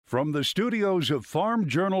From the studios of Farm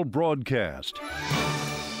Journal Broadcast,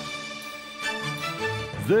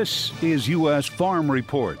 this is U.S. Farm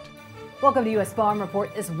Report. Welcome to U.S. Farm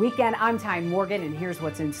Report this weekend. I'm Ty Morgan, and here's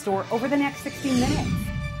what's in store over the next 60 minutes.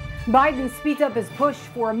 Biden speeds up his push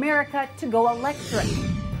for America to go electric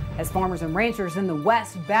as farmers and ranchers in the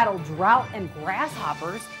West battle drought and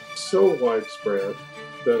grasshoppers. So widespread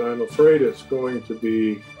that I'm afraid it's going to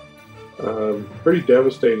be pretty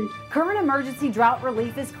devastating. Current emergency drought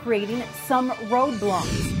relief is creating some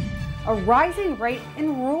roadblocks. A rising rate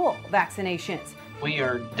in rural vaccinations. We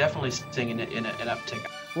are definitely seeing an uptick.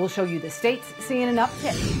 We'll show you the states seeing an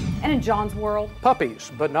uptick. And in John's world,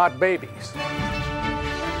 puppies, but not babies.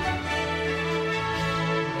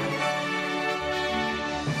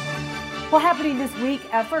 Well, happening this week,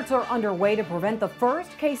 efforts are underway to prevent the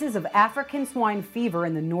first cases of African swine fever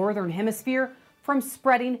in the Northern Hemisphere from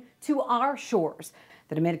spreading to our shores.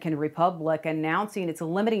 The Dominican Republic announcing it's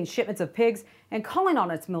limiting shipments of pigs and calling on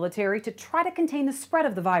its military to try to contain the spread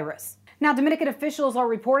of the virus. Now, Dominican officials are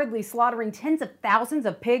reportedly slaughtering tens of thousands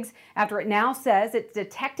of pigs after it now says it's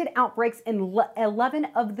detected outbreaks in 11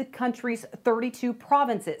 of the country's 32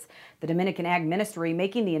 provinces. The Dominican Ag Ministry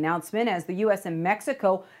making the announcement as the U.S. and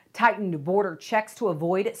Mexico tightened border checks to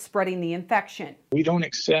avoid spreading the infection. We don't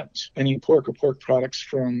accept any pork or pork products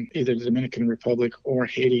from either the Dominican Republic or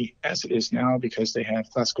Haiti as it is now because they have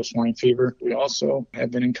classical swine fever. We also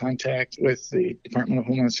have been in contact with the Department of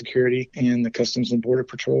Homeland Security and the Customs and Border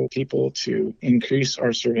Patrol people to increase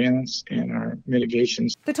our surveillance and our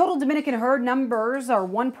mitigations. The total Dominican herd numbers are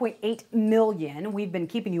 1.8 million. We've been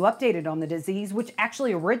keeping you updated on the disease, which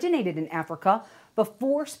actually originated in Africa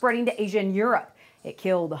before spreading to Asia and Europe. It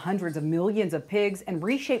killed hundreds of millions of pigs and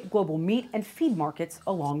reshaped global meat and feed markets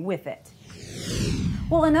along with it.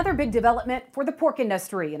 Well, another big development for the pork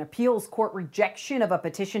industry, an appeals court rejection of a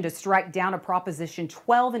petition to strike down a Proposition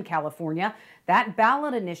 12 in California. That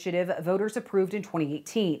ballot initiative voters approved in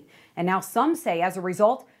 2018. And now some say as a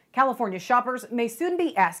result, California shoppers may soon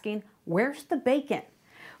be asking, where's the bacon?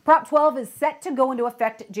 Prop 12 is set to go into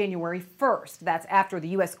effect January 1st. That's after the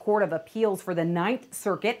U.S. Court of Appeals for the Ninth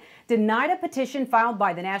Circuit denied a petition filed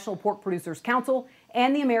by the National Pork Producers Council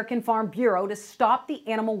and the American Farm Bureau to stop the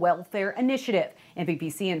Animal Welfare Initiative.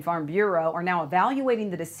 NPPC and Farm Bureau are now evaluating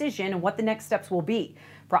the decision and what the next steps will be.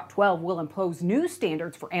 Prop 12 will impose new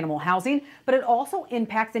standards for animal housing, but it also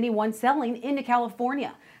impacts anyone selling into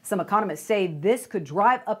California. Some economists say this could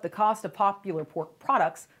drive up the cost of popular pork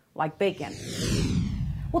products like bacon.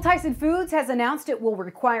 Well, Tyson Foods has announced it will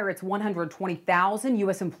require its 120,000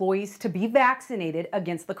 U.S. employees to be vaccinated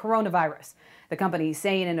against the coronavirus. The company is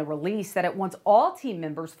saying in a release that it wants all team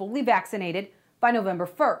members fully vaccinated by November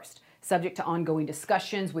 1st, subject to ongoing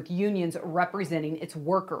discussions with unions representing its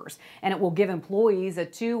workers. And it will give employees a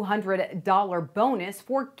 $200 bonus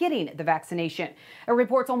for getting the vaccination. It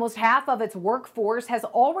reports almost half of its workforce has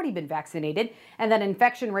already been vaccinated and that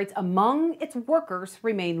infection rates among its workers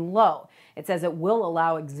remain low. It says it will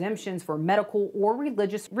allow exemptions for medical or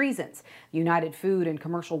religious reasons. The United Food and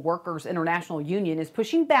Commercial Workers International Union is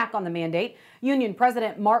pushing back on the mandate. Union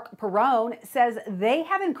President Mark Perrone says they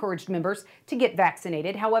have encouraged members to get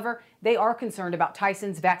vaccinated. However, they are concerned about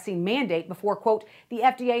Tyson's vaccine mandate before, quote, the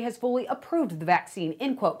FDA has fully approved the vaccine,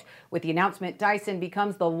 end quote. With the announcement, Tyson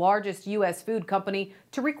becomes the largest U.S. food company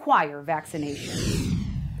to require vaccination.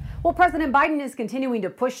 Well, President Biden is continuing to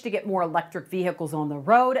push to get more electric vehicles on the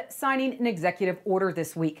road, signing an executive order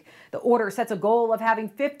this week. The order sets a goal of having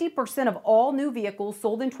 50% of all new vehicles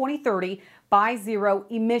sold in 2030 by zero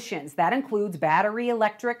emissions. That includes battery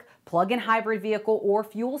electric, plug-in hybrid vehicle, or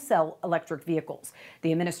fuel cell electric vehicles.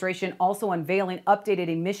 The administration also unveiling updated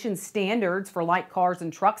emissions standards for light cars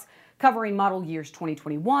and trucks covering model years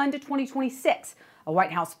 2021 to 2026. A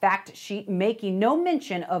White House fact sheet making no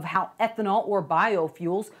mention of how ethanol or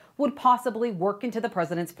biofuels would possibly work into the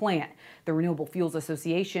president's plan. The Renewable Fuels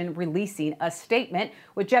Association releasing a statement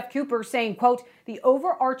with Jeff Cooper saying, quote, the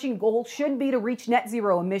overarching goal should be to reach net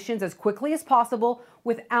zero emissions as quickly as possible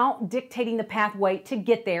without dictating the pathway to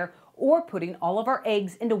get there or putting all of our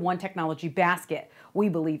eggs into one technology basket. We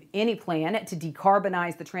believe any plan to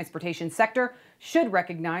decarbonize the transportation sector should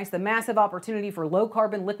recognize the massive opportunity for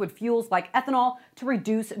low-carbon liquid fuels like ethanol to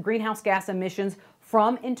reduce greenhouse gas emissions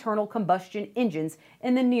from internal combustion engines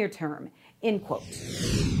in the near term, end quote.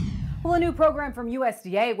 Well, a new program from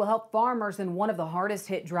USDA will help farmers in one of the hardest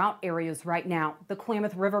hit drought areas right now, the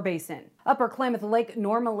Klamath River Basin. Upper Klamath Lake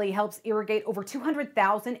normally helps irrigate over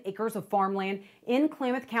 200,000 acres of farmland in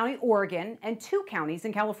Klamath County, Oregon, and 2 counties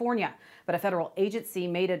in California. But a federal agency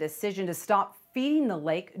made a decision to stop feeding the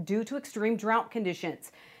lake due to extreme drought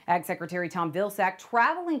conditions. Ag Secretary Tom Vilsack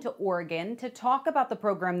traveling to Oregon to talk about the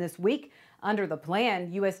program this week. Under the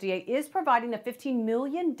plan, USDA is providing a $15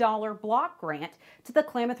 million block grant to the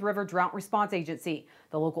Klamath River Drought Response Agency.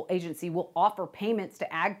 The local agency will offer payments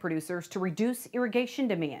to ag producers to reduce irrigation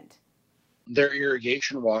demand. Their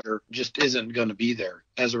irrigation water just isn't going to be there.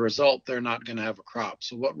 As a result, they're not going to have a crop.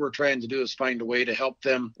 So what we're trying to do is find a way to help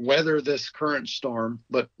them weather this current storm,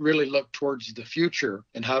 but really look towards the future.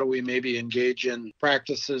 And how do we maybe engage in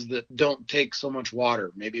practices that don't take so much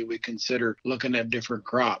water? Maybe we consider looking at different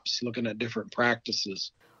crops, looking at different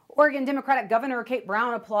practices. Oregon Democratic Governor Kate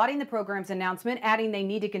Brown applauding the program's announcement, adding they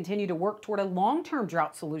need to continue to work toward a long-term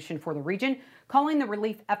drought solution for the region, calling the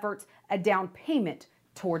relief efforts a down payment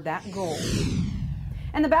toward that goal.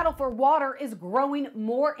 And the battle for water is growing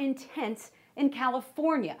more intense in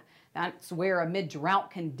California. That's where, amid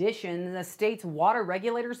drought conditions, the state's water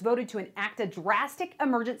regulators voted to enact a drastic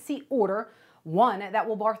emergency order, one that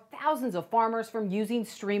will bar thousands of farmers from using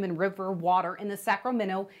stream and river water in the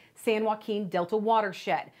Sacramento-San Joaquin Delta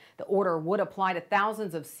watershed. The order would apply to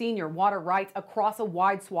thousands of senior water rights across a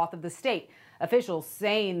wide swath of the state. Officials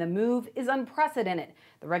saying the move is unprecedented.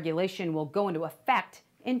 The regulation will go into effect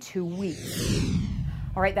in 2 weeks.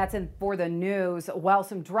 All right, that's it for the news. While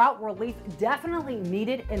some drought relief definitely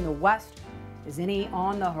needed in the West, is any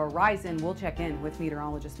on the horizon? We'll check in with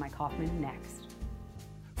meteorologist Mike Hoffman next.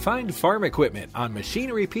 Find farm equipment on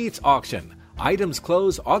Machinery Pete's auction. Items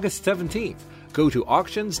close August 17th. Go to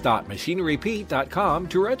auctions.machinerypete.com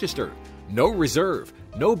to register. No reserve,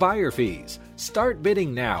 no buyer fees. Start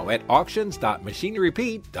bidding now at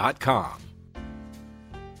auctions.machinerypete.com.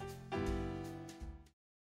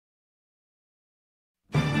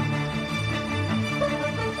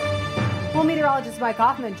 Well, meteorologist Mike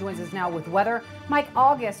Hoffman joins us now with weather. Mike,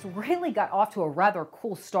 August really got off to a rather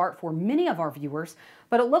cool start for many of our viewers,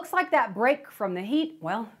 but it looks like that break from the heat,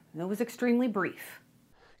 well, it was extremely brief.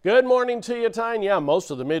 Good morning to you, Tanya. Most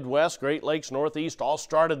of the Midwest, Great Lakes, Northeast all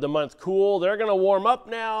started the month cool. They're going to warm up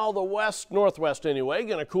now. The West, Northwest anyway,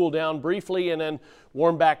 going to cool down briefly and then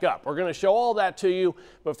warm back up. We're going to show all that to you,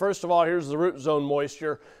 but first of all, here's the root zone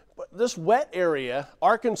moisture. This wet area,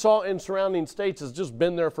 Arkansas and surrounding states, has just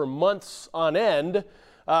been there for months on end.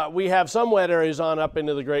 We have some wet areas on up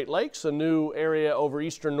into the Great Lakes, a new area over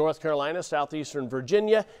eastern North Carolina, southeastern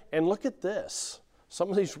Virginia, and look at this. Some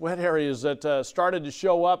of these wet areas that started to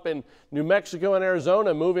show up in New Mexico and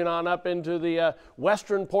Arizona, moving on up into the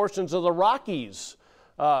western portions of the Rockies.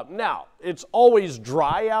 Now, it's always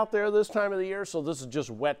dry out there this time of the year, so this is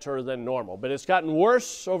just wetter than normal. But it's gotten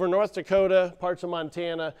worse over North Dakota, parts of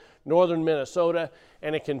Montana, northern Minnesota,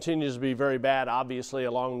 and it continues to be very bad, obviously,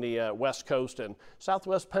 along the west coast and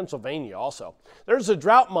southwest Pennsylvania also. There's a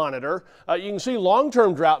drought monitor. You can see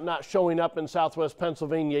long-term drought not showing up in southwest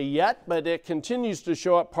Pennsylvania yet, but it continues to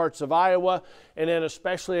show up parts of Iowa, and then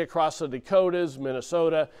especially across the Dakotas,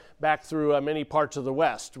 Minnesota, back through many parts of the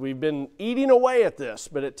West. We've been eating away at this,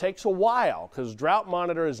 but it takes a while because drought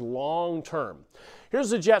monitor is long-term. Here's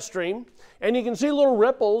the jet stream, and you can see little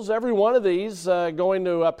ripples, every one of these going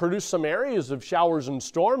to produce some areas of showers and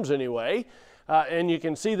storms anyway, and you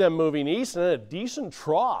can see them moving east, and a decent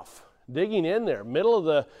trough digging in there. Middle of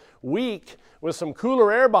the week with some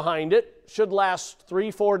cooler air behind it, should last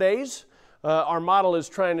 3-4 days. Our model is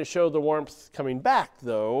trying to show the warmth coming back,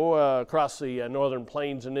 though, across the northern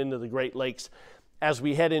plains and into the Great Lakes as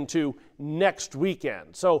we head into next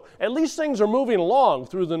weekend. So at least things are moving along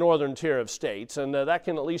through the northern tier of states, and that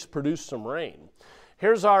can at least produce some rain.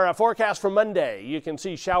 Here's our forecast for Monday. You can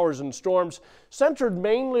see showers and storms centered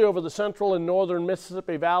mainly over the central and northern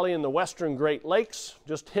Mississippi Valley and the western Great Lakes,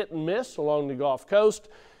 just hit and miss along the Gulf Coast,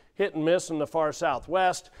 hit and miss in the far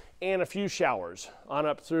southwest, and a few showers on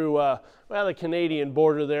up through the Canadian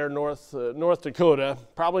border there, North Dakota.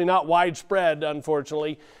 Probably not widespread,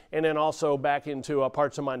 unfortunately, and then also back into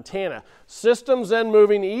parts of Montana. Systems then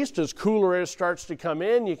moving east as cooler air starts to come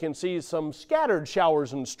in. You can see some scattered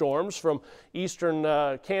showers and storms from eastern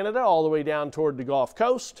Canada all the way down toward the Gulf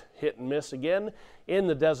Coast. Hit and miss again in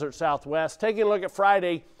the desert southwest. Taking a look at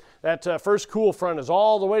Friday, that first cool front is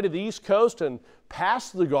all the way to the east coast and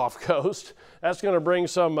past the Gulf Coast. That's going to bring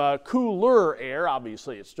some cooler air.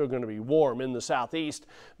 Obviously, it's still going to be warm in the southeast,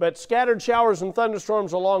 but scattered showers and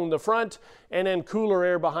thunderstorms along the front, and then cooler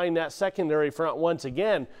air behind that secondary front once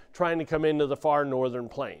again, trying to come into the far northern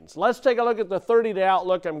plains. Let's take a look at the 30-day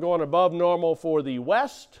outlook. I'm going above normal for the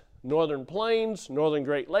west, northern plains, northern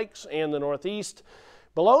Great Lakes, and the northeast.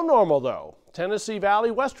 Below normal, though, Tennessee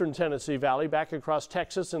Valley, western Tennessee Valley, back across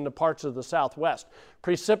Texas into parts of the southwest.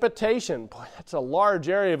 Precipitation, boy, that's a large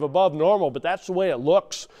area of above normal, but that's the way it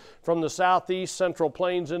looks from the southeast, central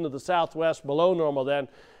plains into the southwest, below normal then.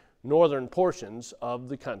 northern portions of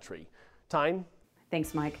the country. Tyne?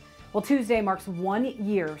 Thanks, Mike. Well, Tuesday marks 1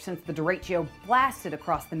 year since the derecho blasted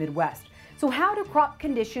across the Midwest. So how do crop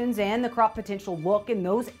conditions and the crop potential look in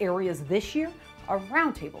those areas this year? Our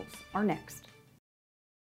roundtables are next.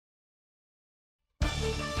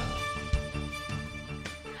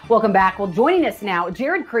 Welcome back. Well, joining us now,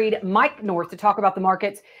 Jared Creed, Mike North, to talk about the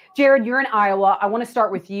markets. Jared, you're in Iowa. I want to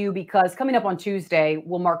start with you because coming up on Tuesday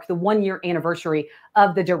will mark the 1 year anniversary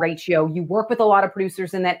of the derecho. You work with a lot of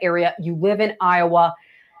producers in that area. You live in Iowa.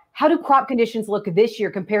 How do crop conditions look this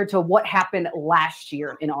year compared to what happened last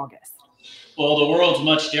year in August? Well, the world's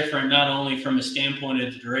much different, not only from a standpoint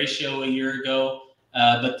of the derecho a year ago,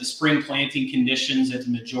 but the spring planting conditions that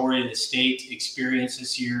the majority of the state experienced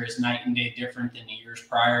this year is night and day different than the years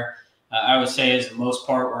prior. I would say, as the most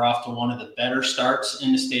part, we're off to one of the better starts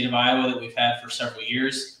in the state of Iowa that we've had for several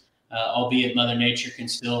years, albeit Mother Nature can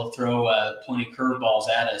still throw plenty of curveballs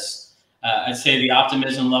at us. I'd say the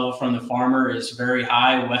optimism level from the farmer is very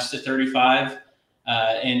high west of 35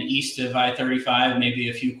 and east of I-35, maybe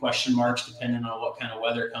a few question marks depending on what kind of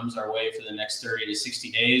weather comes our way for the next 30 to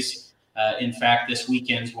 60 days. In fact, this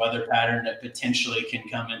weekend's weather pattern that potentially can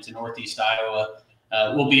come into northeast Iowa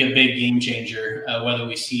will be a big game changer, whether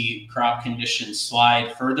we see crop conditions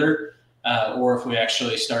slide further or if we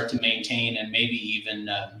actually start to maintain and maybe even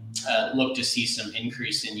look to see some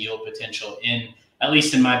increase in yield potential at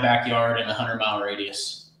least in my backyard in a 100-mile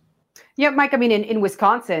radius. Yeah, Mike, I mean, in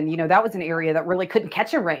Wisconsin, you know, that was an area that really couldn't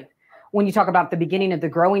catch a rain when you talk about the beginning of the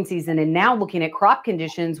growing season. And now looking at crop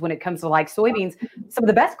conditions when it comes to like soybeans, some of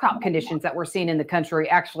the best crop conditions that we're seeing in the country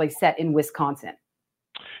actually set in Wisconsin.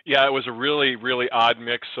 Yeah, it was a really, really odd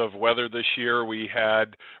mix of weather this year. We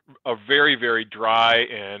had a very, very dry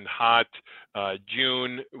and hot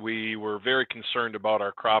June. We were very concerned about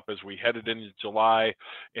our crop as we headed into July,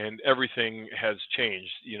 and everything has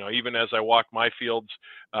changed. You know, even as I walk my fields,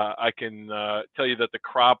 I can tell you that the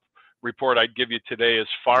crop report I'd give you today is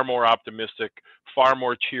far more optimistic, far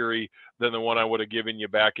more cheery than the one I would have given you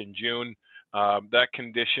back in June. That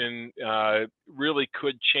condition really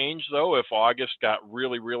could change, though, if August got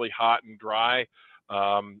really, really hot and dry.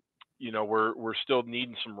 You know, we're still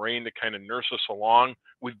needing some rain to kind of nurse us along.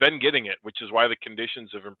 We've been getting it, which is why the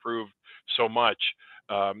conditions have improved so much.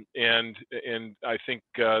 And I think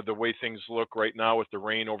the way things look right now with the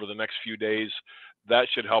rain over the next few days, that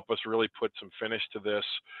should help us really put some finish to this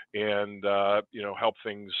and, you know, help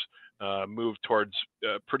things move towards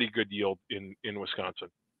pretty good yield in Wisconsin.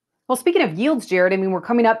 Well, speaking of yields, Jared, I mean, we're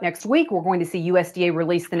coming up next week. We're going to see USDA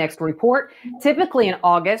release the next report. Typically in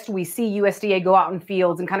August, we see USDA go out in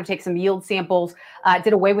fields and kind of take some yield samples.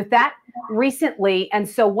 Did away with that recently. And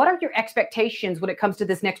so what are your expectations when it comes to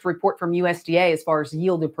this next report from USDA as far as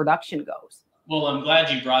yield and production goes? Well, I'm glad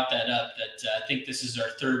you brought that up. I think this is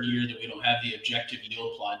our third year that we don't have the objective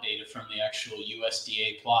yield plot data from the actual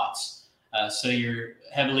USDA plots. So you're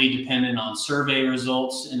heavily dependent on survey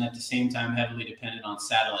results and at the same time heavily dependent on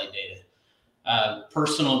satellite data.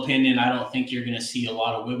 Personal opinion, I don't think you're going to see a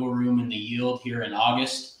lot of wiggle room in the yield here in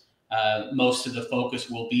August. Most of the focus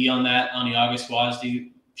will be on that on the August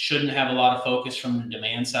WASDE. Shouldn't have a lot of focus from the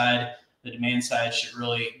demand side. The demand side should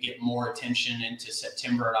really get more attention into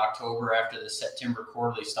September and October after the September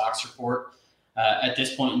quarterly stocks report. At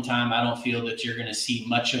this point in time, I don't feel that you're going to see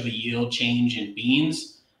much of a yield change in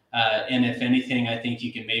beans. And if anything, I think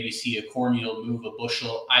you can maybe see a corn yield move a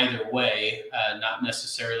bushel either way, not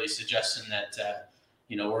necessarily suggesting that,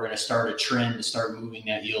 you know, we're going to start a trend to start moving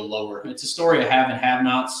that yield lower. It's a story of have and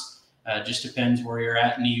have-nots. Just depends where you're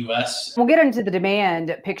at in the U.S. We'll get into the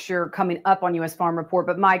demand picture coming up on U.S. Farm Report.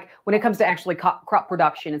 But Mike, when it comes to actually crop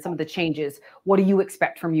production and some of the changes, what do you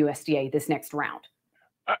expect from USDA this next round?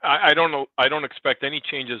 I don't know. I don't expect any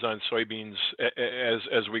changes on soybeans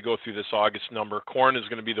as we go through this August number. Corn is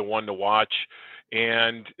going to be the one to watch,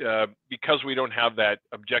 and because we don't have that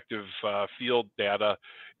objective field data,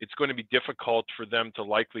 it's going to be difficult for them to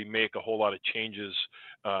likely make a whole lot of changes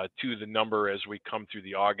to the number as we come through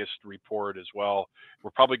the August report as well.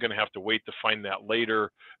 We're probably going to have to wait to find that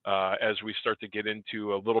later as we start to get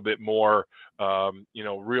into a little bit more, you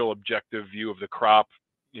know, real objective view of the crop,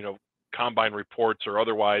 you know, combine reports or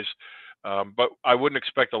otherwise. But I wouldn't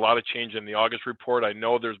expect a lot of change in the August report. I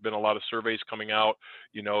know there's been a lot of surveys coming out,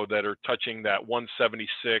 you know, that are touching that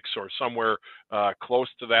 176 or somewhere close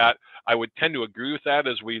to that. I would tend to agree with that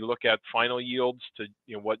as we look at final yields to,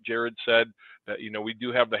 you know, what Jared said. You know, we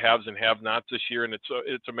do have the haves and have-nots this year, and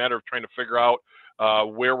it's a matter of trying to figure out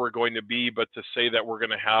where we're going to be. But to say that we're going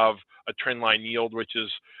to have a trend line yield, which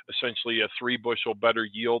is essentially a 3 bushel better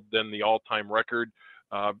yield than the all-time record,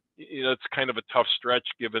 It's kind of a tough stretch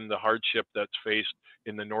given the hardship that's faced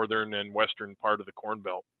in the northern and western part of the Corn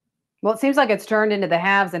Belt. Well, it seems like it's turned into the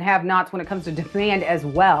haves and have-nots when it comes to demand as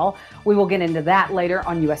well. We will get into that later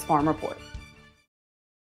on U.S. Farm Report.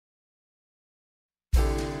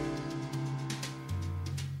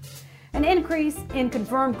 An increase in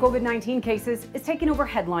confirmed COVID-19 cases is taking over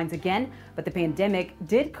headlines again, but the pandemic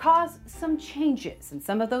did cause some changes, and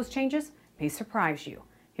some of those changes may surprise you.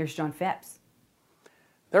 Here's John Phipps.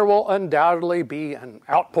 There will undoubtedly be an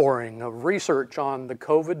outpouring of research on the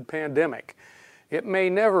COVID pandemic. It may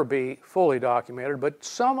never be fully documented, but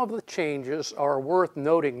some of the changes are worth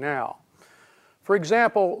noting now. For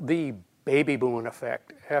example, the baby boom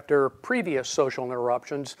effect. After previous social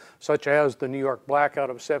interruptions, such as the New York blackout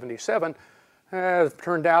of '77, has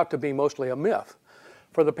turned out to be mostly a myth.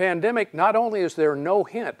 For the pandemic, not only is there no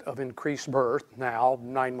hint of increased birth now,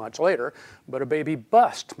 9 months later, but a baby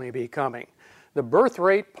bust may be coming. The birth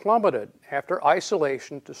rate plummeted after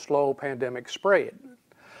isolation to slow pandemic spread.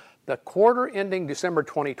 The quarter ending December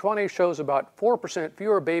 2020 shows about 4%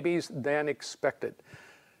 fewer babies than expected.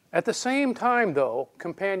 At the same time, though,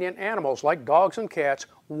 companion animals like dogs and cats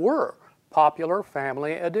were popular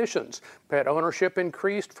family additions. Pet ownership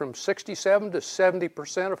increased from 67 to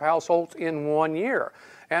 70% of households in 1 year,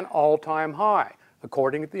 an all-time high,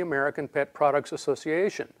 according to the American Pet Products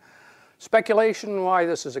Association. Speculation why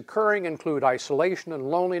this is occurring include isolation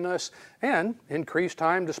and loneliness and increased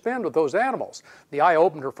time to spend with those animals. The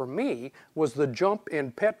eye-opener for me was the jump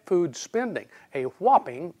in pet food spending, a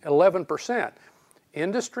whopping 11%.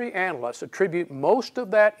 Industry analysts attribute most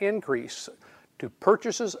of that increase to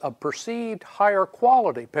purchases of perceived higher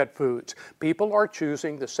quality pet foods. People are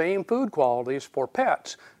choosing the same food qualities for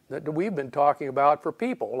pets that we've been talking about for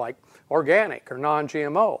people, like organic or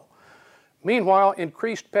non-GMO. Meanwhile,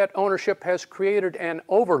 increased pet ownership has created an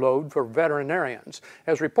overload for veterinarians.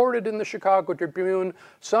 As reported in the Chicago Tribune,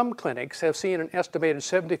 some clinics have seen an estimated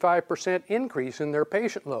 75% increase in their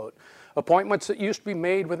patient load. Appointments that used to be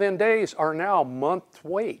made within days are now month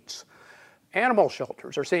waits. Animal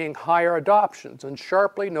shelters are seeing higher adoptions and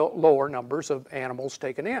sharply lower numbers of animals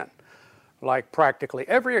taken in. Like practically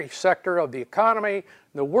every sector of the economy,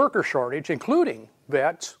 the worker shortage, including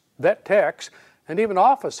vets, vet techs, and even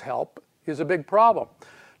office help, is a big problem.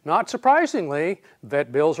 Not surprisingly,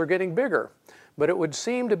 vet bills are getting bigger, but it would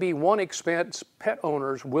seem to be one expense pet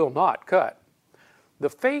owners will not cut.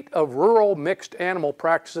 The fate of rural mixed animal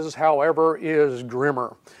practices, however, is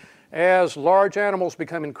grimmer. As large animals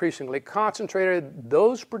become increasingly concentrated,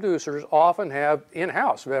 those producers often have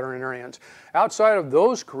in-house veterinarians. Outside of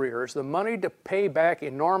those careers, the money to pay back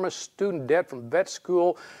enormous student debt from vet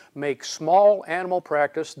school makes small animal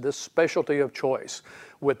practice the specialty of choice.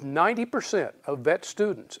 With 90% of vet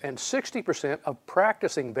students and 60% of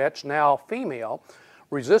practicing vets now female,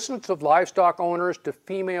 resistance of livestock owners to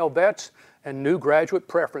female vets and new graduate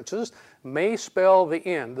preferences may spell the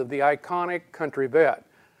end of the iconic country vet.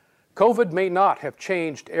 COVID may not have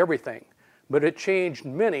changed everything, but it changed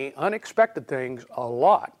many unexpected things a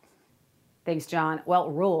lot. Thanks, John. Well,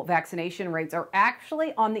 rural vaccination rates are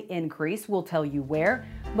actually on the increase. We'll tell you where.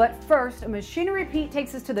 But first, Machinery Pete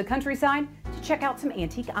takes us to the countryside to check out some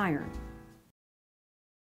antique iron.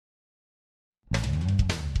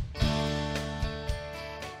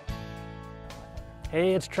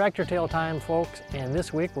 Hey, it's tractor tail time, folks, and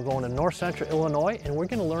this week we're going to north central Illinois and we're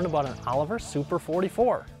going to learn about an Oliver Super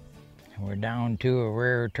 44. We're down to a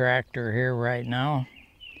rare tractor here right now,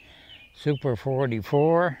 Super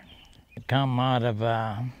 44. It come out of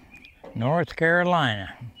North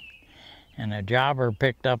Carolina, and a jobber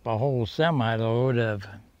picked up a whole semi-load of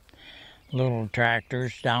little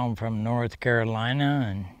tractors down from North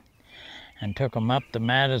Carolina and took them up to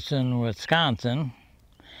Madison, Wisconsin.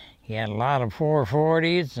 He had a lot of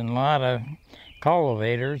 440s and a lot of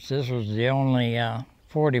cultivators. This was the only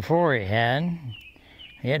 44 he had.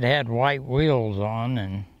 It had white wheels on,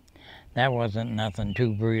 and that wasn't nothing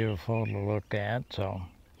too beautiful to look at, so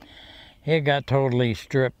it got totally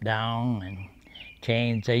stripped down and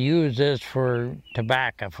changed. They use this for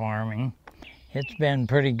tobacco farming. It's been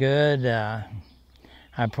pretty good.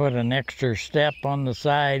 I put an extra step on the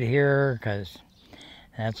side here because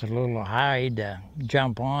that's a little high to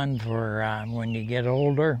jump on for when you get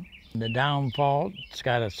older. The downfall, it's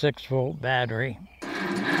got a 6-volt battery.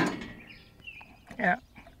 Yeah,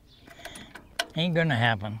 ain't gonna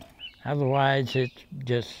happen. Otherwise, it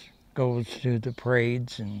just goes to the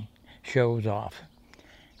parades and shows off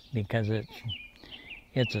because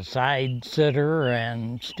it's a side sitter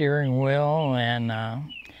and steering wheel, and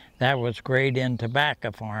That was great in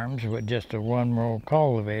tobacco farms with just a one-row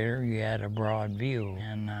cultivator. You had a broad view,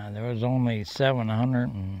 and there was only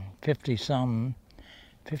 57,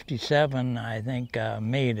 I think,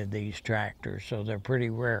 made of these tractors, so they're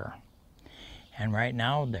pretty rare. And right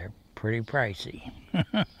now, they're pretty pricey.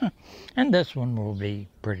 And this one will be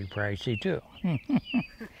pretty pricey, too.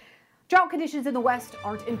 Drought conditions in the West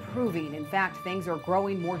aren't improving. In fact, things are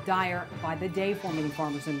growing more dire by the day for many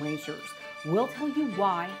farmers and ranchers. We'll tell you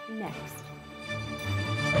why next.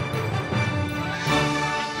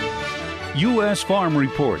 U.S. Farm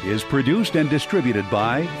Report is produced and distributed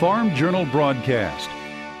by Farm Journal Broadcast.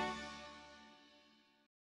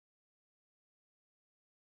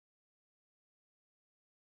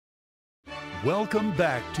 Welcome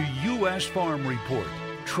back to U.S. Farm Report.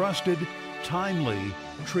 Trusted, timely,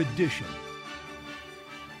 tradition.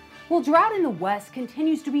 Well, drought in the West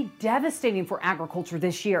continues to be devastating for agriculture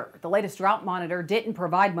this year. The latest drought monitor didn't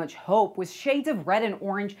provide much hope, with shades of red and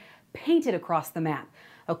orange painted across the map.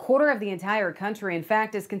 A quarter of the entire country, in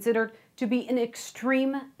fact, is considered to be in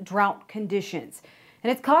extreme drought conditions.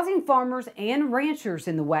 And it's causing farmers and ranchers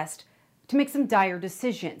in the West to make some dire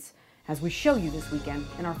decisions, as we show you this weekend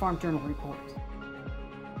in our Farm Journal report.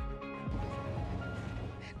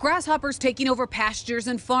 Grasshoppers taking over pastures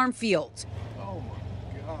and farm fields.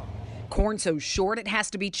 Corn so short it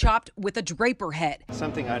has to be chopped with a draper head.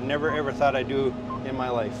 Something I never ever thought I'd do in my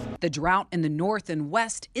life. The drought in the north and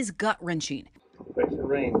west is gut-wrenching. Pray for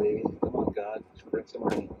rain, baby. Come on, God. Bring some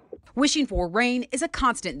rain. Wishing for rain is a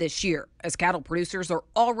constant this year, as cattle producers are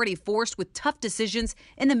already forced with tough decisions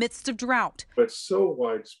in the midst of drought. It's so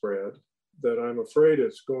widespread that I'm afraid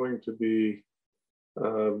it's going to be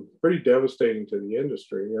pretty devastating to the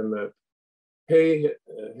industry, and that hay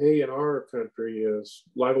in our country is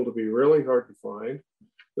liable to be really hard to find.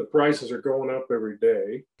 The prices are going up every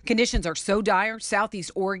day. Conditions are so dire,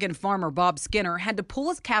 Southeast Oregon farmer Bob Skinner had to pull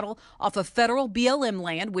his cattle off of federal BLM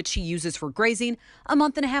land, which he uses for grazing, a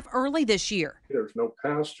month and a half early this year. There's no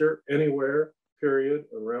pasture anywhere, period,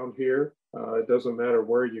 around here. It doesn't matter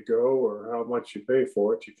where you go or how much you pay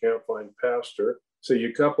for it, you can't find pasture. So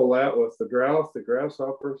you couple that with the drought, the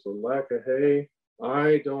grasshoppers, the lack of hay.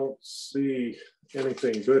 I don't see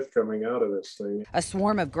anything good coming out of this thing. A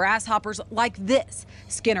swarm of grasshoppers like this.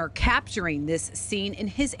 Skinner capturing this scene in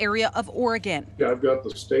his area of Oregon. I've got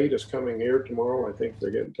the state is coming here tomorrow. I think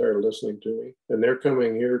they're getting tired of listening to me. And they're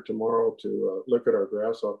coming here tomorrow to look at our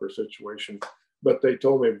grasshopper situation. But they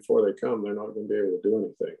told me before they come, they're not going to be able to do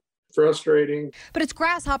anything. Frustrating. But it's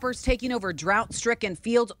grasshoppers taking over drought-stricken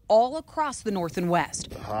fields all across the north and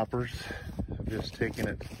west. The hoppers have just taken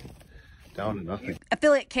it down to nothing.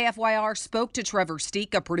 Affiliate KFYR spoke to Trevor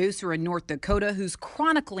Steek, a producer in North Dakota who's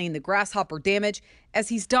chronicling the grasshopper damage as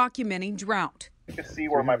he's documenting drought. You can see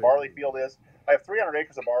where my barley field is. I have 300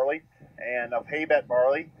 acres of barley and of hay bed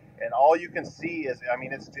barley, and all you can see is,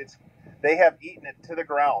 it's they have eaten it to the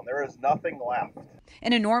ground. There is nothing left.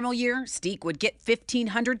 In a normal year, Steek would get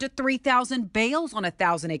 1,500 to 3,000 bales on a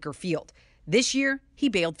 1,000-acre field. This year, he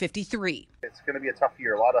baled 53. It's going to be a tough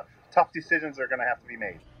year. A lot of tough decisions are going to have to be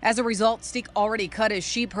made. As a result, Steek already cut his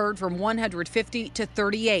sheep herd from 150 to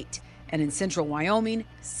 38. And in central Wyoming,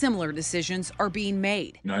 similar decisions are being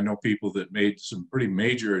made. I know people that made some pretty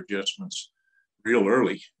major adjustments real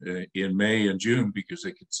early in May and June because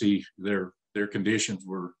they could see their conditions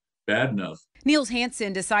were bad enough. Niels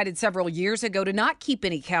Hansen decided several years ago to not keep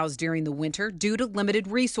any cows during the winter due to limited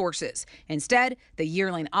resources. Instead, the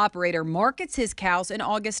yearling operator markets his cows in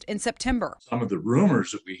August and September. Some of the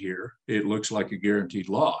rumors that we hear, it looks like a guaranteed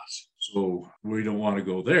loss. So we don't want to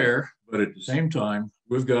go there. But at the same time,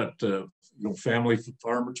 we've got family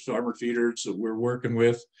farmers, farmer feeders that we're working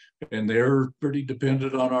with, and they're pretty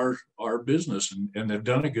dependent on our business, and they've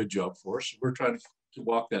done a good job for us. We're trying to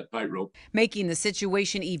walk that tightrope. Making the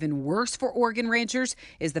situation even worse for Oregon ranchers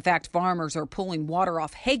is the fact farmers are pulling water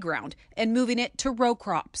off hay ground and moving it to row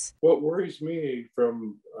crops. What worries me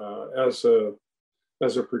from as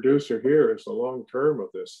a producer here is the long term of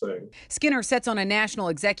this thing. Skinner sits on a national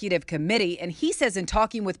executive committee, and he says in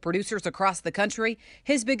talking with producers across the country,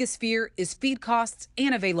 his biggest fear is feed costs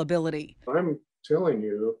and availability. I'm telling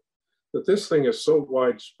you that this thing is so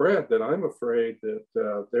widespread that I'm afraid that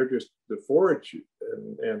the forage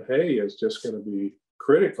and hay is just going to be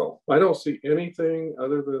critical. I don't see anything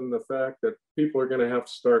other than the fact that people are going to have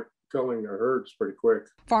to start culling their herds pretty quick.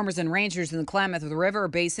 Farmers and ranchers in the Klamath River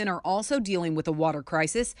Basin are also dealing with a water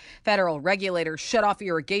crisis. Federal regulators shut off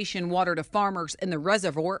irrigation water to farmers in the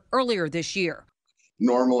reservoir earlier this year.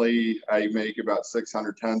 Normally, I make about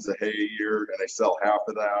 600 tons of hay a year, and I sell half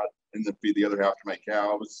of that and then feed the other half to my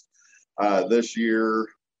cows. This year,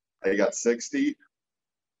 I got 60.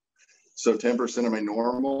 So 10% of my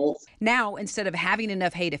normal. Now, instead of having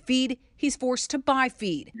enough hay to feed, he's forced to buy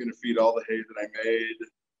feed. I'm going to feed all the hay that I made.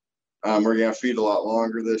 We're going to feed a lot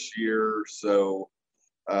longer this year. So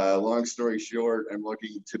long story short, I'm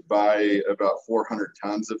looking to buy about 400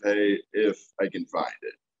 tons of hay if I can find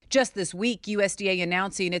it. Just this week, USDA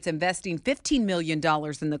announcing it's investing $15 million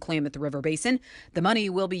in the Klamath River Basin. The money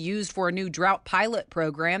will be used for a new drought pilot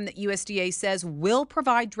program that USDA says will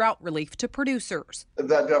provide drought relief to producers.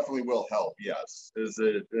 That definitely will help, yes. Is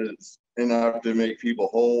it enough to make people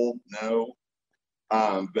whole? No.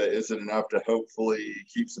 But is it enough to hopefully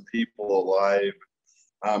keep some people alive?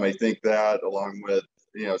 I think that, along with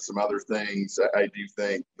some other things, I do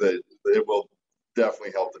think that it will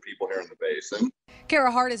definitely help the people here in the basin.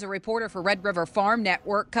 Kara Hart is a reporter for Red River Farm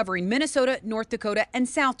Network covering Minnesota, North Dakota, and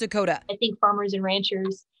South Dakota. I think farmers and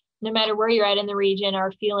ranchers, no matter where you're at in the region,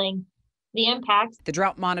 are feeling the impacts. The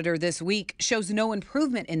drought monitor this week shows no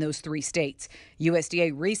improvement in those 3 states.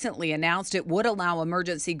 USDA recently announced it would allow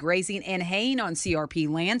emergency grazing and haying on CRP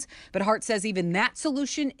lands, but Hart says even that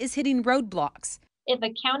solution is hitting roadblocks. If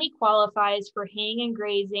a county qualifies for haying and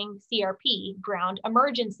grazing CRP ground,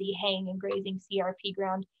 emergency haying and grazing CRP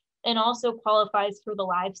ground, and also qualifies for the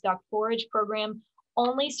livestock forage program,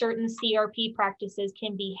 only certain CRP practices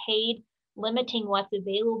can be hayed, limiting what's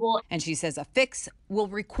available. And she says a fix will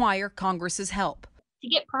require Congress's help. To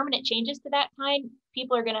get permanent changes to that kind,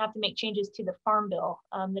 people are going to have to make changes to the Farm Bill.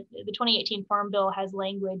 The 2018 Farm Bill has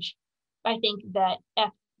language, I think, that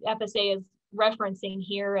FSA is referencing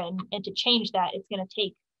here, and to change that, it's going to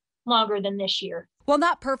take longer than this year. While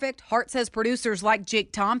not perfect, Hart says producers like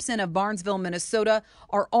Jake Thompson of Barnesville, Minnesota,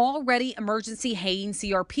 are already emergency haying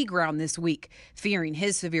CRP ground this week, fearing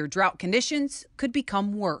his severe drought conditions could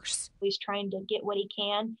become worse. He's trying to get what he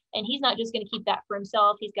can, and he's not just going to keep that for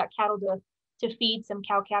himself. He's got cattle to feed, some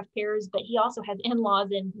cow-calf pairs, but he also has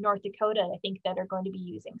in-laws in North Dakota, I think, that are going to be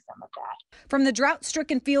using some of that. From the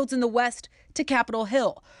drought-stricken fields in the west to Capitol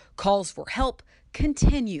Hill, calls for help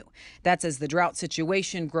continue. That's as the drought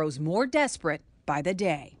situation grows more desperate by the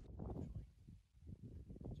day.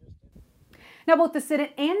 Now, both the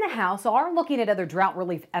Senate and the House are looking at other drought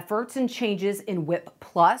relief efforts and changes in WHIP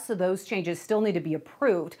Plus, so those changes still need to be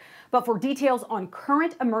approved. But for details on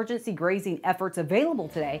current emergency grazing efforts available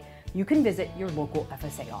today, you can visit your local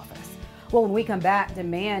FSA office. Well, when we come back,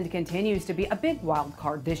 demand continues to be a big wild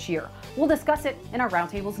card this year. We'll discuss it in our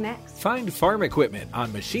roundtables next. Find farm equipment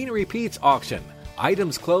on Machinery Pete's auction.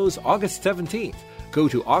 Items close August 17th. Go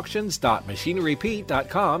to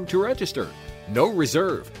auctions.machinerypete.com to register. No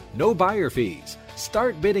reserve, no buyer fees.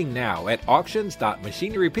 Start bidding now at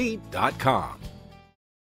auctions.machinerypete.com.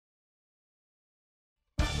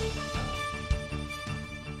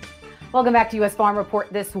 Welcome back to U.S. Farm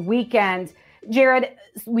Report this weekend. Jared,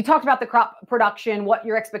 we talked about the crop production, what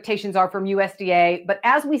your expectations are from USDA, but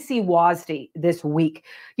as we see WASDE this week,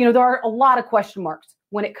 there are a lot of question marks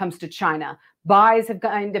when it comes to China. Buys have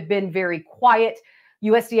kind of been very quiet.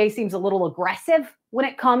 USDA seems a little aggressive when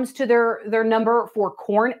it comes to their number for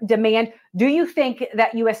corn demand. Do you think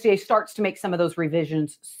that USDA starts to make some of those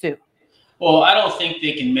revisions soon? Well, I don't think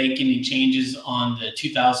they can make any changes on the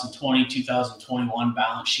 2020-2021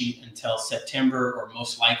 balance sheet until September, or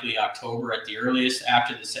most likely October at the earliest,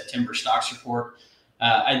 after the September stocks report.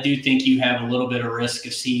 I do think you have a little bit of risk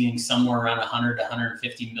of seeing somewhere around 100 to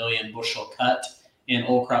 150 million bushel cut in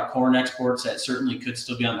old crop corn exports. That certainly could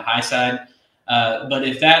still be on the high side. But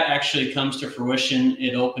if that actually comes to fruition,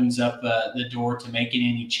 it opens up the door to making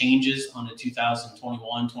any changes on the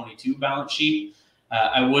 2021-22 balance sheet.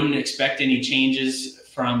 I wouldn't expect any changes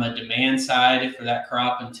from a demand side for that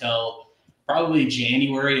crop until probably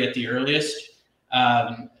January at the earliest.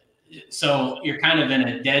 So you're kind of in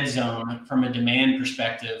a dead zone from a demand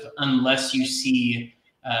perspective, unless you see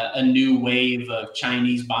a new wave of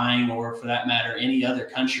Chinese buying, or for that matter, any other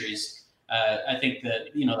countries. I think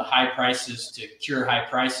that, the high prices to cure high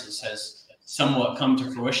prices has somewhat come to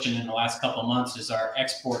fruition in the last couple of months, as our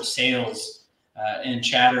export sales and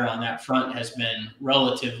chatter on that front has been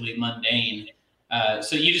relatively mundane.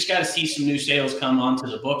 So you just got to see some new sales come onto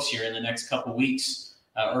the books here in the next couple of weeks,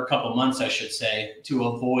 or a couple of months, I should say, to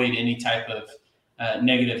avoid any type of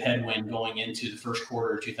negative headwind going into the first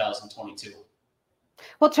quarter of 2022.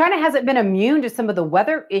 Well, China hasn't been immune to some of the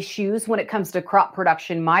weather issues when it comes to crop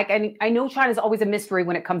production, Mike. I know China's always a mystery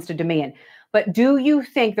when it comes to demand, but do you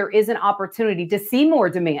think there is an opportunity to see more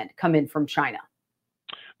demand come in from China?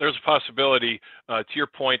 there's a possibility. To your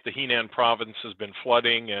point, the Henan province has been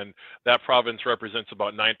flooding, and that province represents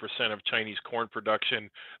about 9% of Chinese corn production.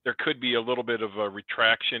 There could be a little bit of a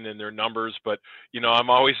retraction in their numbers, but I'm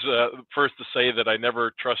always first to say that I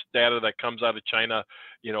never trust data that comes out of China.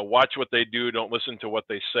 Watch what they do, don't listen to what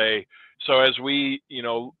they say. So as we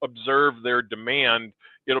observe their demand,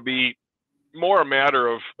 it'll be more a matter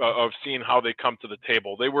of seeing how they come to the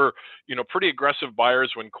table. They were, pretty aggressive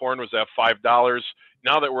buyers when corn was at $5.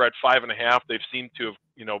 Now that we're at $5.50, they've seemed to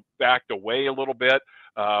have, backed away a little bit.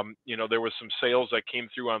 There was some sales that came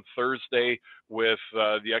through on Thursday with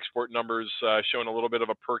the export numbers showing a little bit of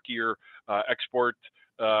a perkier export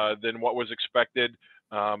than what was expected.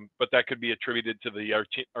 But that could be attributed to the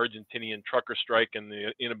Argentinian trucker strike and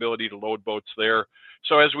the inability to load boats there.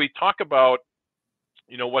 So as we talk about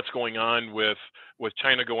what's going on with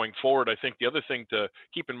China going forward, I think the other thing to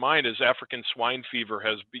keep in mind is African swine fever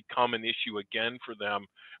has become an issue again for them.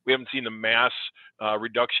 We haven't seen the mass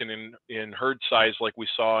reduction in herd size like we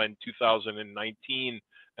saw in 2019,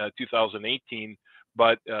 2018,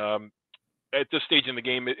 but at this stage in the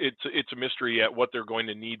game, it's a mystery at what they're going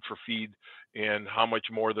to need for feed and how much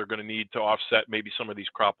more they're going to need to offset maybe some of these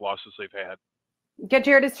crop losses they've had. Yeah,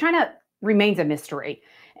 Jared, as China remains a mystery,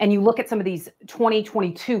 and you look at some of these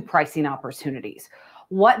 2022 pricing opportunities,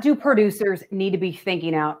 what do producers need to be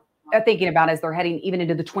thinking about as they're heading even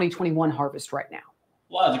into the 2021 harvest right now?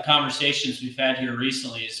 A lot of the conversations we've had here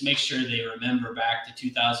recently is make sure they remember back to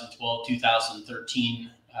 2012,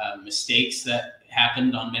 2013 mistakes that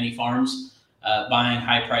happened on many farms, buying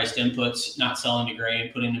high-priced inputs, not selling to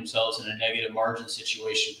grain, putting themselves in a negative margin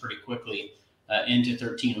situation pretty quickly into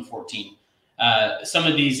 13 and 14. Some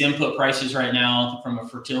of these input prices right now, from a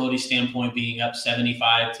fertility standpoint, being up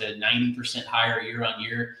 75 to 90% higher year on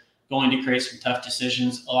year, going to create some tough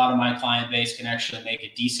decisions. A lot of my client base can actually make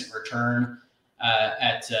a decent return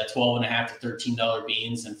at $12.50 to $13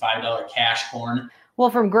 beans and $5 cash corn. Well,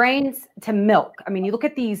 from grains to milk, I mean, you look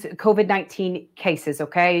at these COVID-19 cases,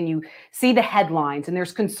 okay, and you see the headlines, and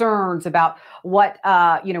there's concerns about what,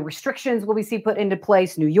 restrictions will we see put into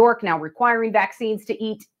place. New York now requiring vaccines to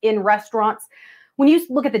eat in restaurants. When you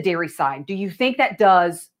look at the dairy side, do you think that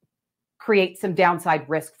does create some downside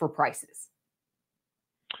risk for prices?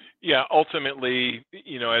 Yeah, ultimately,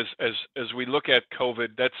 as we look at COVID,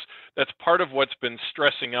 that's part of what's been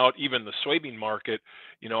stressing out even the soybean market.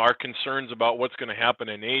 Our concerns about what's going to happen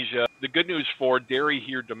in Asia. The good news for dairy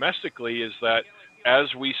here domestically is that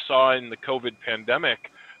as we saw in the COVID pandemic,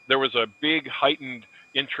 there was a big heightened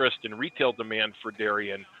interest in retail demand for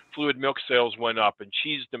dairy, and fluid milk sales went up, and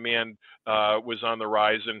cheese demand was on the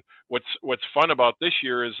rise. And what's fun about this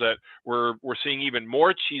year is that we're seeing even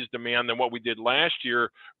more cheese demand than what we did last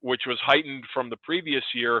year, which was heightened from the previous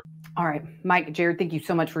year. All right, Mike, Jared, thank you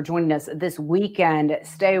so much for joining us this weekend.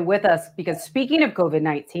 Stay with us because speaking of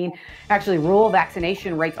COVID-19, actually rural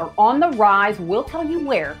vaccination rates are on the rise. We'll tell you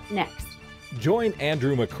where next. Join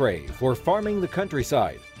Andrew McCrae for Farming the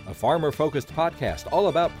Countryside, a farmer-focused podcast all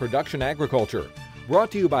about production agriculture.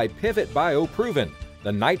 Brought to you by Pivot Bio Proven,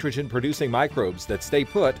 the nitrogen-producing microbes that stay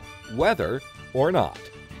put, weather or not.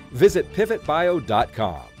 Visit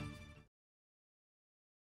pivotbio.com.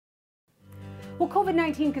 Well,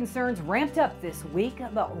 COVID-19 concerns ramped up this week,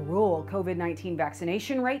 but rural COVID-19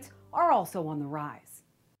 vaccination rates are also on the rise.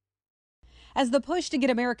 As the push to get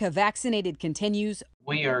America vaccinated continues,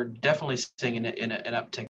 we are definitely seeing an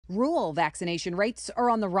uptick. Rural vaccination rates are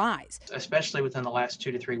on the rise. Especially within the last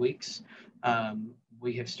 2 to 3 weeks,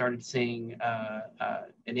 we have started seeing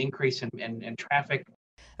an increase in traffic.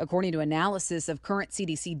 According to analysis of current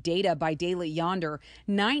CDC data by Daily Yonder,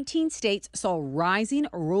 19 states saw rising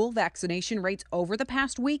rural vaccination rates over the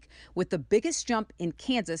past week, with the biggest jump in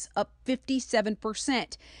Kansas, up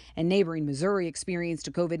 57%. And neighboring Missouri experienced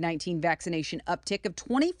a COVID-19 vaccination uptick of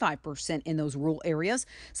 25% in those rural areas,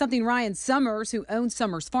 something Ryan Summers, who owns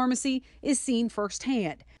Summers Pharmacy, is seeing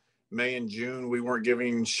firsthand. May and June, we weren't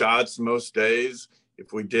giving shots most days.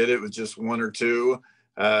 If we did, it was just 1 or 2.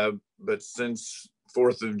 But since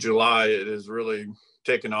 4th of July, it has really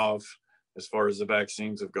taken off as far as the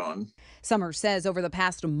vaccines have gone. Summers says over the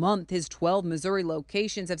past month, his 12 Missouri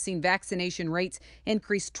locations have seen vaccination rates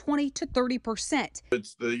increase 20 to 30%.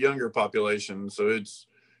 It's the younger population, so it's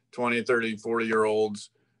 20, 30, 40-year-olds,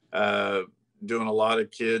 doing a lot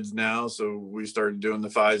of kids now. So we started doing the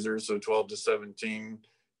Pfizer, so 12 to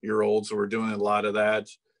 17-year-olds. So we're doing a lot of that.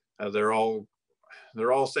 They're all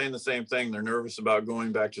saying the same thing. They're nervous about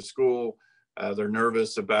going back to school. They're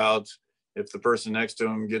nervous about if the person next to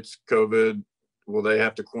them gets COVID, will they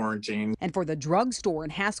have to quarantine? And for the drugstore in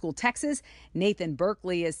Haskell, Texas, Nathan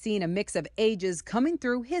Berkeley has seen a mix of ages coming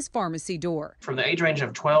through his pharmacy door. From the age range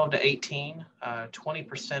of 12 to 18,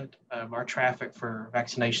 20% of our traffic for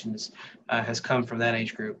vaccinations has come from that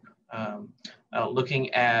age group.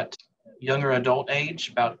 Looking at younger adult age,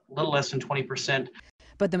 about a little less than 20%.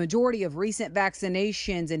 But the majority of recent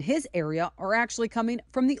vaccinations in his area are actually coming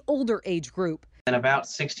from the older age group. And about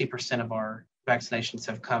 60% of our vaccinations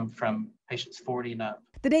have come from patients 40 and up.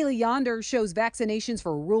 The Daily Yonder shows vaccinations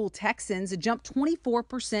for rural Texans jumped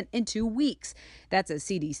 24% in 2 weeks. That's as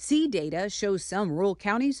CDC data shows some rural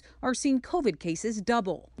counties are seeing COVID cases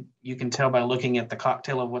double. You can tell by looking at the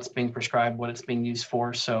cocktail of what's being prescribed, what it's being used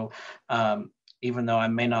for. So even though I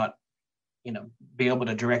may not be able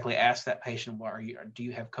to directly ask that patient, do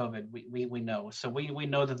you have COVID? We know. So we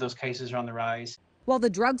know that those cases are on the rise. While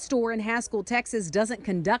the drugstore in Haskell, Texas doesn't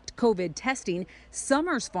conduct COVID testing,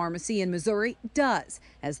 Summers Pharmacy in Missouri does,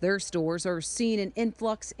 as their stores are seeing an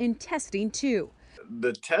influx in testing too.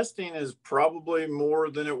 The testing is probably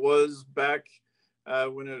more than it was back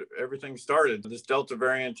when everything started. This Delta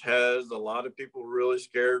variant has a lot of people really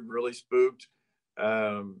scared, really spooked.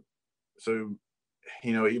 So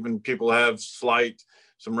even people have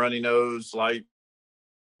some runny nose,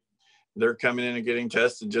 they're coming in and getting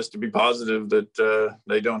tested just to be positive that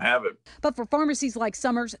they don't have it. But for pharmacies like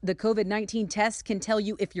Summers, the COVID-19 test can tell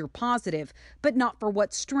you if you're positive, but not for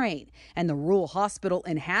what strain. And the rural hospital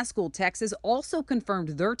in Haskell, Texas also confirmed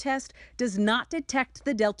their test does not detect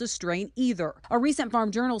the Delta strain either. A recent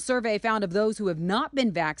Farm Journal survey found of those who have not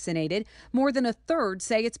been vaccinated, more than a third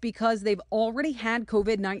say it's because they've already had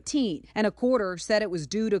COVID-19, and a quarter said it was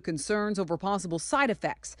due to concerns over possible side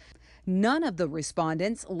effects. None of the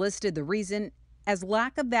respondents listed the reason as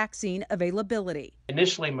lack of vaccine availability.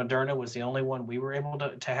 Initially, Moderna was the only one we were able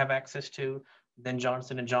to have access to, then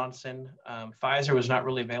Johnson & Johnson. Pfizer was not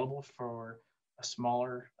really available for a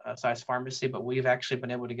smaller size pharmacy, but we've actually been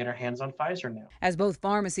able to get our hands on Pfizer now. As both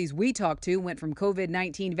pharmacies we talked to went from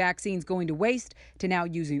COVID-19 vaccines going to waste to now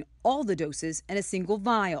using all the doses in a single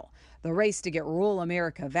vial. The race to get rural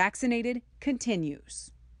America vaccinated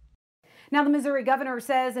continues. Now, the Missouri governor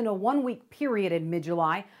says in a 1-week period in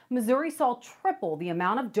mid-July, Missouri saw triple the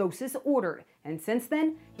amount of doses ordered. And since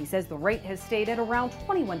then, he says the rate has stayed at around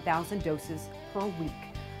 21,000 doses per week.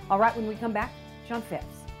 All right, when we come back, John Phipps.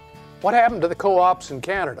 What happened to the co-ops in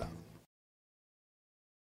Canada?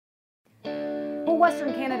 Well,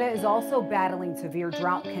 Western Canada is also battling severe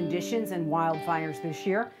drought conditions and wildfires this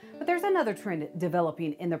year. But there's another trend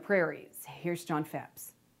developing in the prairies. Here's John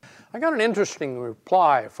Phipps. I got an interesting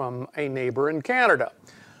reply from a neighbor in Canada.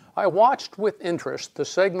 I watched with interest the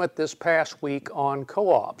segment this past week on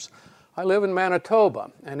co-ops. I live in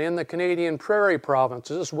Manitoba, and in the Canadian prairie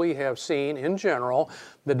provinces, we have seen, in general,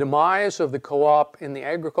 the demise of the co-op in the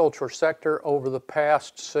agriculture sector over the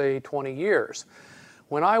past, say, 20 years.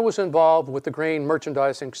 When I was involved with the grain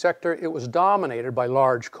merchandising sector, it was dominated by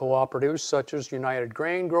large cooperatives such as United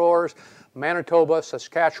Grain Growers, Manitoba,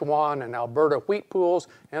 Saskatchewan, and Alberta wheat pools,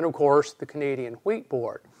 and of course the Canadian Wheat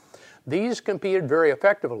Board. These competed very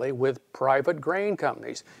effectively with private grain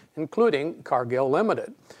companies, including Cargill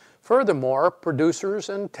Limited. Furthermore, producers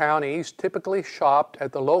and townies typically shopped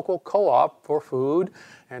at the local co-op for food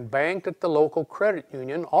and banked at the local credit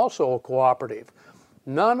union, also a cooperative.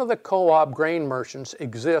 None of the co-op grain merchants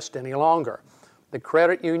exist any longer. The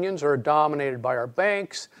credit unions are dominated by our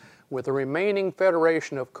banks, with the remaining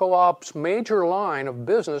Federation of Co-ops' major line of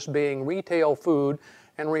business being retail food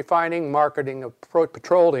and refining marketing of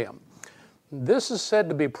petroleum. This is said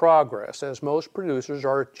to be progress, as most producers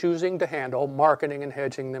are choosing to handle marketing and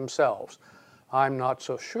hedging themselves. I'm not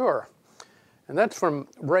so sure. And that's from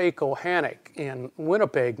Ray Kohanek in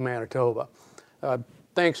Winnipeg, Manitoba.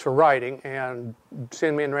 Thanks for writing, and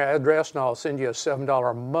send me an address and I'll send you a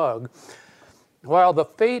 $7 mug. While the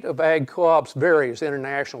fate of ag co-ops varies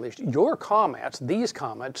internationally, your comments, these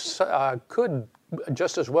comments, could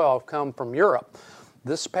just as well have come from Europe.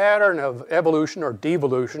 This pattern of evolution or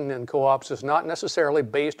devolution in co-ops is not necessarily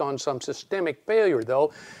based on some systemic failure,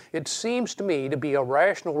 though. It seems to me to be a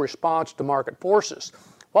rational response to market forces.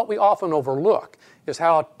 What we often overlook is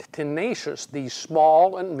how tenacious the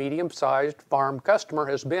small and medium-sized farm customer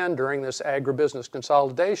has been during this agribusiness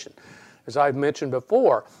consolidation. As I've mentioned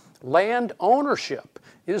before, land ownership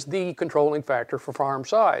is the controlling factor for farm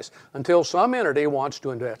size. Until some entity wants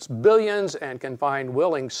to invest billions and can find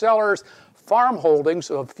willing sellers, farm holdings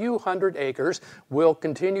of a few hundred acres will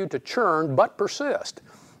continue to churn but persist.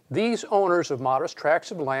 These owners of modest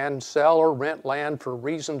tracts of land sell or rent land for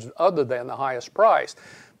reasons other than the highest price.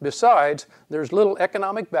 Besides, there's little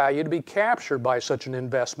economic value to be captured by such an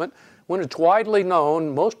investment When it's widely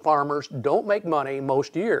known, most farmers don't make money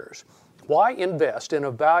most years. Why invest in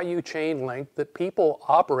a value chain link that people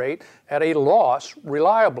operate at a loss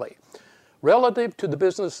reliably? Relative to the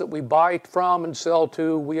business that we buy from and sell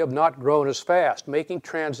to, we have not grown as fast, making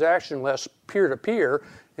transaction less peer-to-peer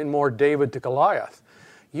and more David to Goliath.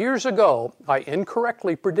 Years ago, I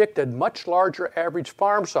incorrectly predicted much larger average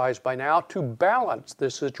farm size by now to balance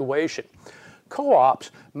this situation.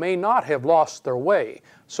 Co-ops may not have lost their way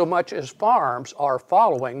so much as farms are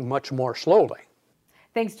following much more slowly.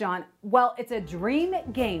 Thanks, John. Well, it's a dream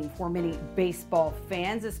game for many baseball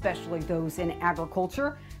fans, especially those in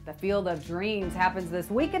agriculture. The Field of Dreams happens this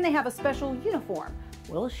week, and they have a special uniform.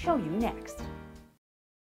 We'll show you next.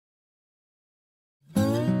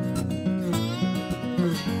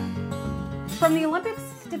 From the Olympics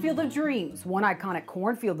to Field of Dreams, one iconic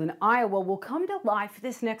cornfield in Iowa will come to life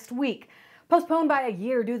this next week. Postponed by a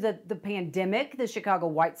year due to the pandemic, the Chicago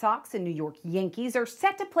White Sox and New York Yankees are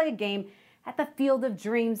set to play a game at the Field of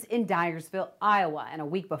Dreams in Dyersville, Iowa. And a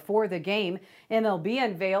week before the game, MLB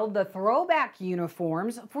unveiled the throwback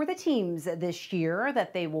uniforms for the teams this year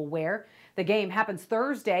that they will wear. The game happens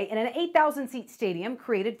Thursday in an 8,000-seat stadium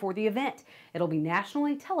created for the event. It'll be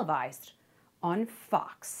nationally televised on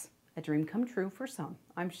Fox. A dream come true for some,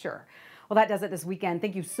 I'm sure. Well, that does it this weekend.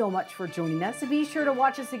 Thank you so much for joining us. Be sure to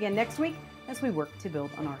watch us again next week as we work to build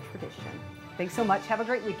on our tradition. Thanks so much. Have a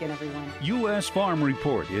great weekend, everyone. U.S. Farm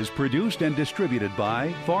Report is produced and distributed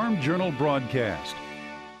by Farm Journal Broadcast.